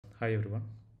Hi everyone.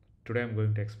 Today I'm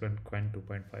going to explain Qwen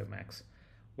 2.5 Max.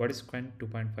 What is Qwen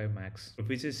 2.5 Max?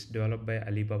 Which is developed by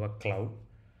Alibaba Cloud,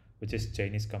 which is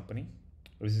Chinese company.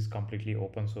 This is completely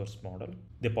open source model.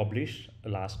 They published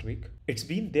last week. It's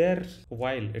been there a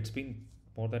while. It's been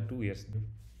more than 2 years.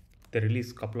 They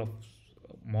released couple of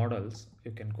models.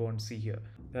 You can go and see here.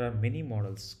 There are many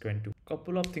models. Qwen 2.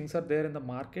 Couple of things are there in the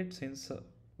market since a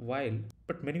while,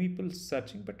 but many people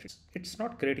searching, but it's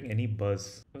not creating any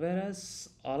buzz. Whereas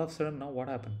all of a sudden now what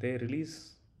happened? They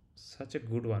release such a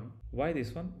good one. Why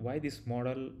this one? Why this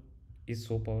model is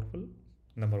so powerful?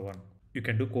 Number one, you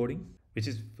can do coding, which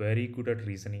is very good at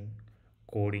reasoning,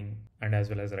 coding, and as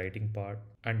well as writing part.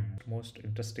 And most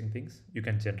interesting things, you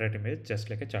can generate image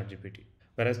just like a ChatGPT.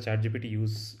 Whereas ChatGPT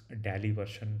use DALI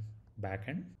version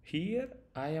backend. Here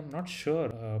I am not sure,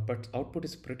 but output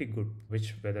is pretty good.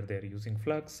 Which whether they're using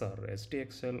Flux or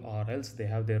STXL or else they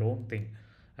have their own thing.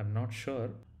 I'm not sure,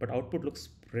 but output looks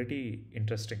pretty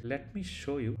interesting. Let me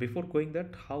show you before going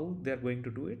that how they're going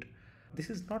to do it. This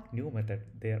is not new method.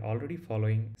 They are already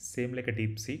following same like a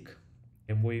DeepSeek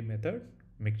MOE method,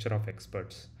 mixture of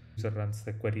experts. User runs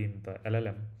the query in the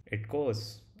LLM. It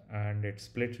goes and it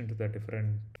splits into the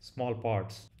different small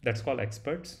parts. That's called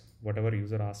experts. Whatever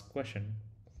user asks question,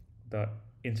 the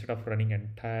instead of running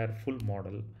entire full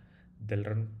model, they'll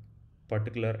run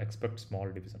particular expert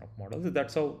small division of models.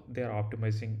 That's how they are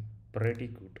optimizing pretty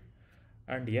good.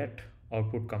 And yet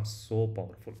output comes so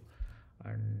powerful.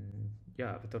 And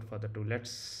yeah, without further ado,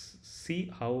 let's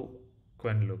see how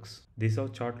Qwen looks. This is how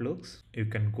chart looks. You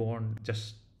can go on,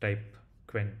 just type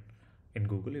Qwen in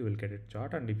Google, you will get it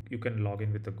chart, and if you can log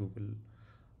in with a Google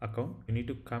account. You need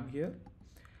to come here.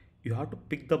 You have to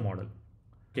pick the model.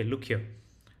 Okay, look here.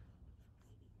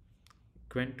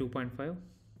 Qwen 2.5,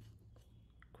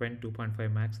 Qwen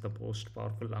 2.5 Max, the most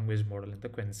powerful language model in the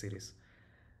Qwen series.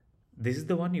 This is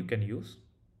the one you can use.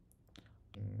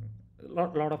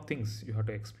 Lot of things you have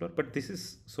to explore, but this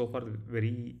is so far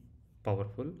very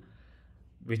powerful,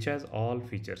 which has all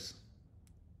features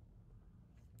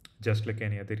just like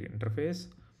any other interface.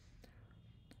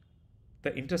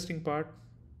 The interesting part,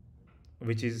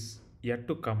 which is yet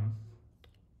to come,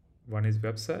 one is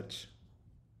web search.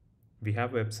 We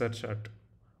have web search at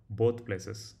both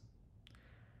places.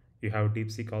 You have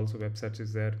DeepSeek also web search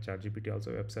is there, ChatGPT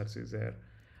also web search is there,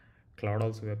 Cloud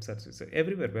also web search is there.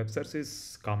 Everywhere web search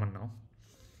is common now.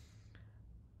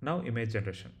 Now image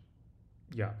generation.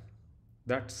 Yeah,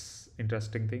 that's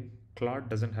interesting thing. Cloud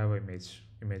doesn't have image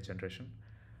generation.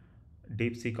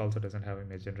 DeepSeek also doesn't have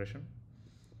image generation.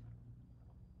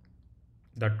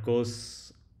 That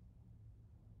goes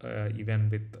even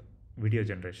with video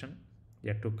generation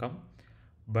yet to come.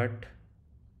 But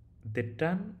they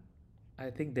done,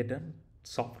 I think they done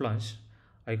soft launch.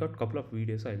 I got couple of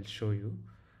videos, I'll show you.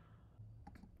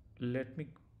 Let me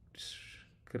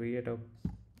create a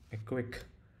quick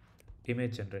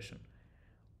image generation.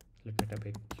 Let me type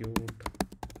a cute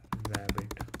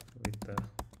rabbit with a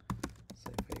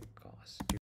sci-fi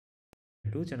costume.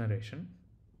 Do generation.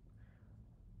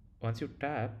 Once you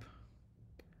tap,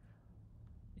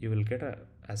 you will get a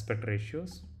aspect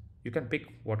ratios. You can pick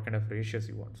what kind of ratios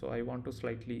you want. So I want to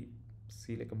slightly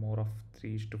see like a more of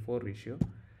 3:4 ratio.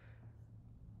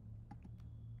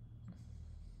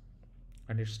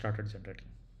 And it started generating.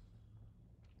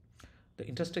 The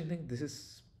interesting thing, this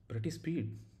is pretty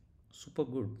speed, super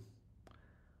good.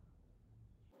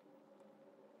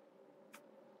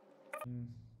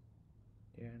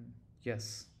 And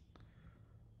yes,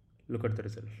 look at the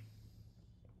result.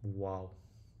 Wow,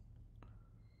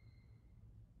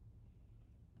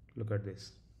 look at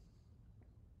this.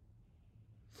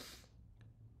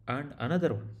 And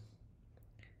another one,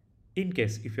 in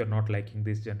case if you're not liking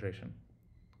this generation,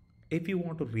 if you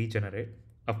want to regenerate,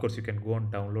 of course you can go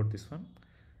and download this one.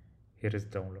 Here is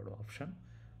download option,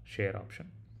 share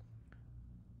option.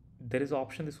 There is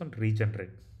option, this one,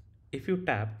 regenerate. If you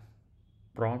tap,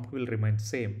 prompt will remain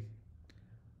same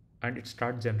and it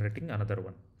starts generating another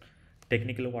one.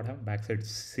 Technically what happens, backside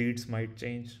seeds might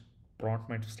change, prompt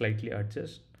might slightly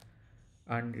adjust,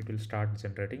 and it will start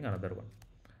generating another one.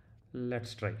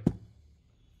 Let's try.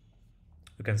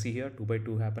 You can see here 2 by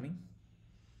 2 happening.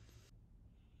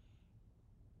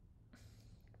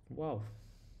 Wow,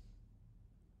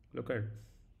 look at,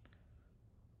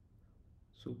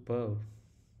 superb.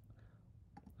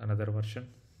 Another version.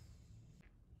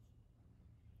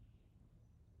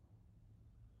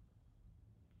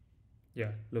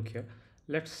 Yeah, look here.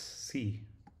 Let's see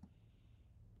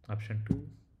option 2,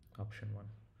 option 1.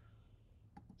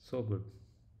 So good,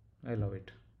 I love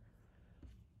it.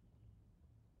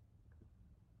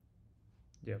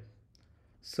 Yeah,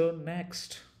 so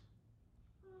next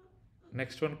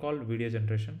Next one called video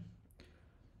generation.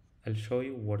 I'll show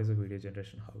you what is a video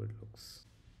generation, how it looks.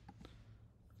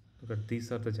 Look at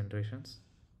these are the generations.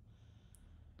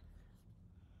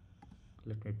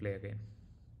 Let me play again.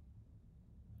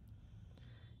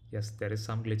 Yes, there is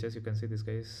some glitches. You can see this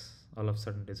guy is all of a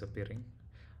sudden disappearing,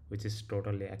 which is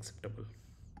totally acceptable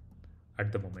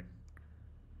at the moment.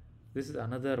 This is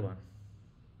another one.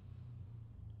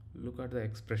 Look at the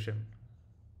expression.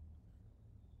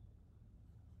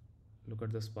 Look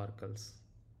at the sparkles.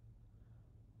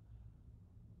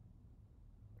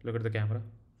 Look at the camera.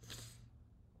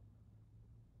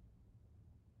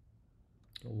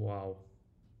 Wow,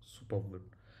 super good.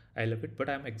 I love it, but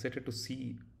I'm excited to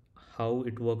see how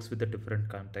it works with the different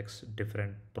contexts,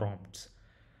 different prompts.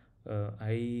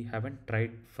 I haven't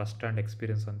tried first-hand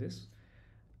experience on this.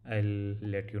 I'll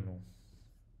let you know.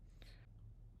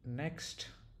 Next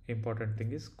important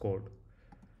thing is code.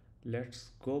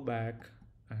 Let's go back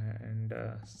and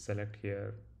select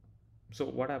here. So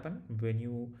what happened when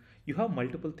you have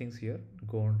multiple things here?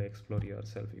 Go and explore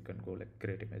yourself. You can go like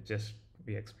create image. Just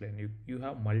we explain you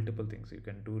have multiple things you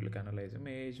can do, like analyze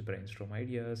image, brainstorm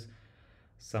ideas,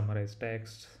 summarize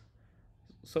text,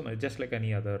 so just like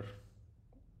any other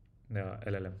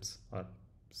LLMs or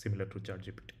similar to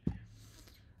ChatGPT.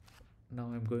 Now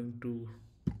I'm going to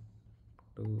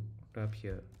tap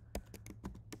here,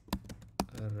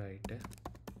 right,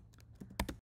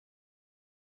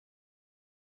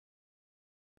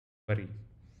 query.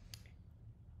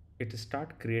 It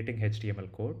start creating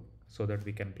HTML code so that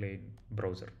we can play in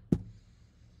browser.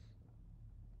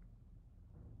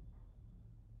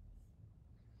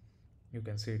 You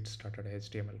can see it started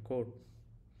HTML code,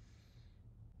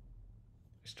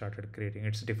 started creating,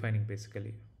 it's defining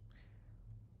basically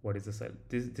what is the cell.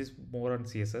 This more on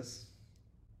CSS,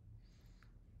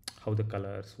 how the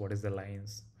colors, what is the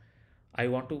lines. I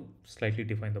want to slightly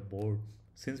define the board.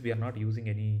 Since we are not using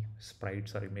any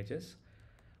sprites or images,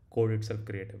 code itself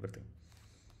create everything.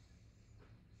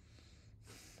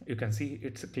 You can see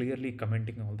it's clearly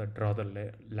commenting all the draw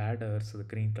the ladders, the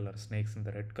green color, snakes in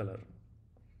the red color.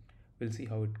 We'll see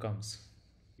how it comes.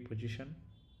 Position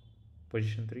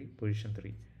 3, position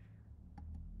 3.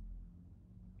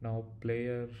 Now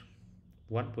player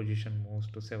 1 position moves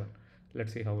to 7.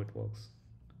 Let's see how it works.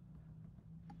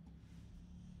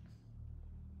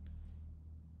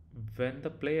 When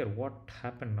the player, what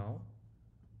happened now?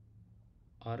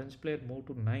 Orange player moved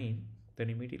to 9, then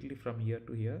immediately from here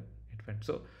to here it went.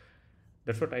 So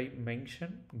that's what I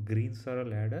mentioned. Greens are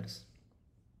ladders,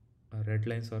 red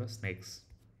lines are snakes.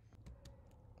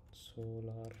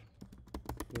 Solar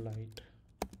light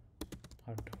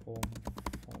at home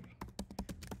for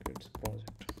kids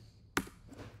project.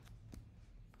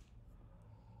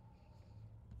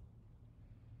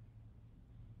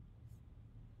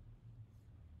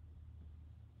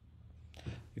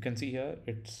 You can see here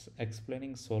it's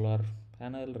explaining solar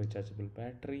panel, rechargeable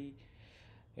battery,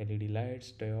 LED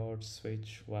lights, diodes,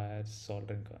 switch, wires,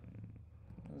 soldering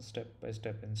gun,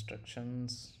 step-by-step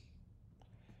instructions.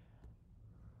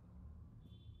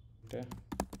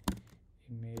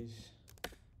 Image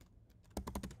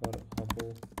for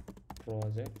above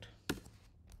project.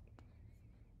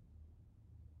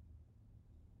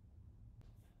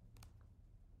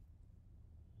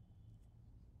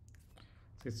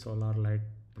 It's solar light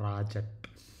project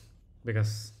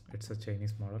because it's a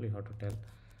Chinese model. You have to tell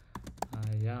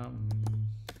I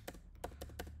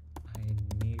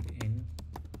need in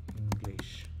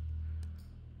English.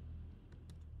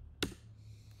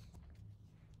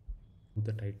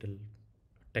 The title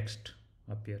text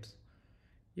appears.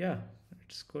 Yeah,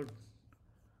 it's good.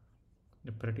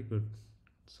 Pretty good.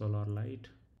 Solar light.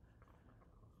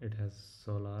 It has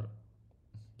solar.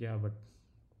 Yeah, but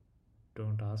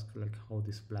don't ask like how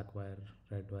this black wire,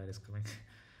 red wire is coming.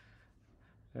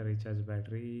 A recharge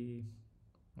battery.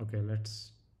 Okay,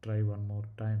 let's try one more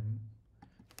time.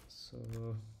 So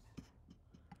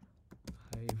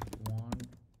I want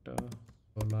a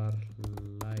solar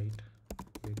light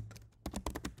with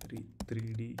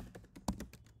 3D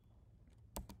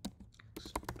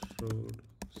extrude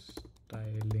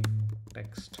styling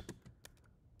text.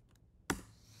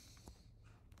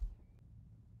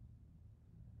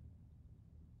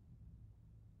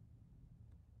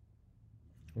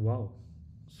 Wow,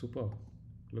 super.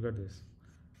 Look at this.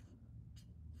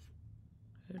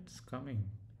 It's coming.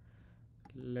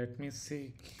 Let me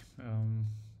see.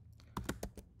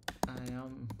 I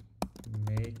am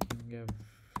making a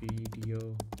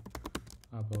video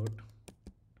about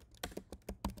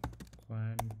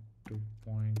Qwen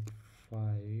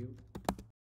 2.5,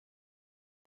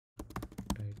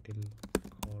 title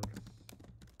called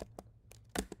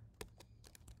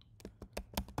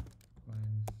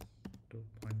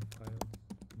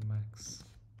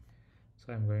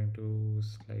So I'm going to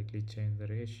slightly change the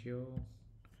ratio.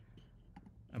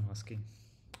 I'm asking,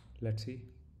 let's see.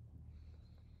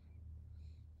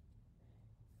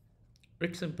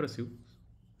 It's impressive.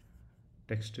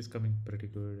 Text is coming pretty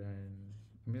good, and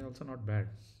I mean also not bad.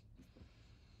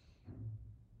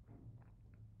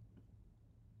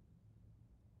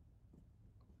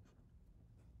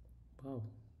 Wow,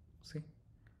 see,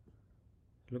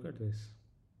 look at this.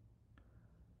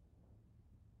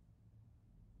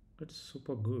 It's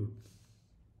super good.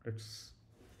 It's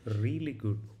really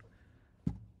good.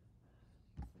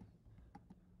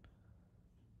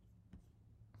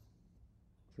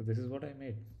 So this is what I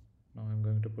made. Now I'm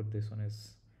going to put this on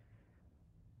as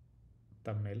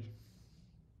thumbnail.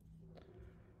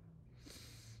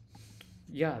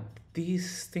 Yeah,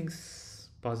 these things,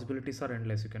 possibilities are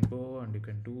endless. You can go and you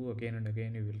can do again and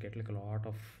again. You will get like a lot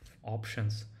of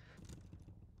options.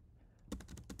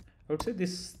 I would say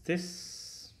this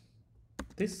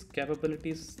capability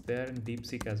is there in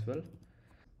DeepSeek as well.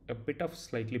 A bit of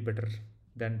slightly better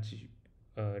than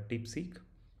DeepSeek.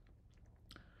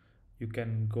 You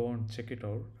can go and check it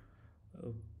out.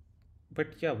 Uh,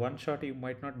 but yeah, one shot you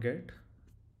might not get.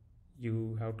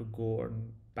 You have to go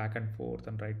and back and forth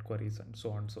and write queries and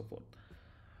so on and so forth.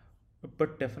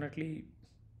 But definitely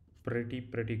pretty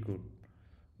good.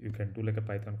 You can do like a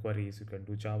Python queries, you can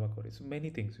do Java queries, many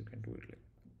things you can do it like.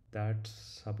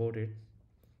 That's about it.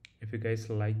 If you guys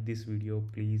like this video,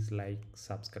 please like,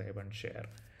 subscribe and share.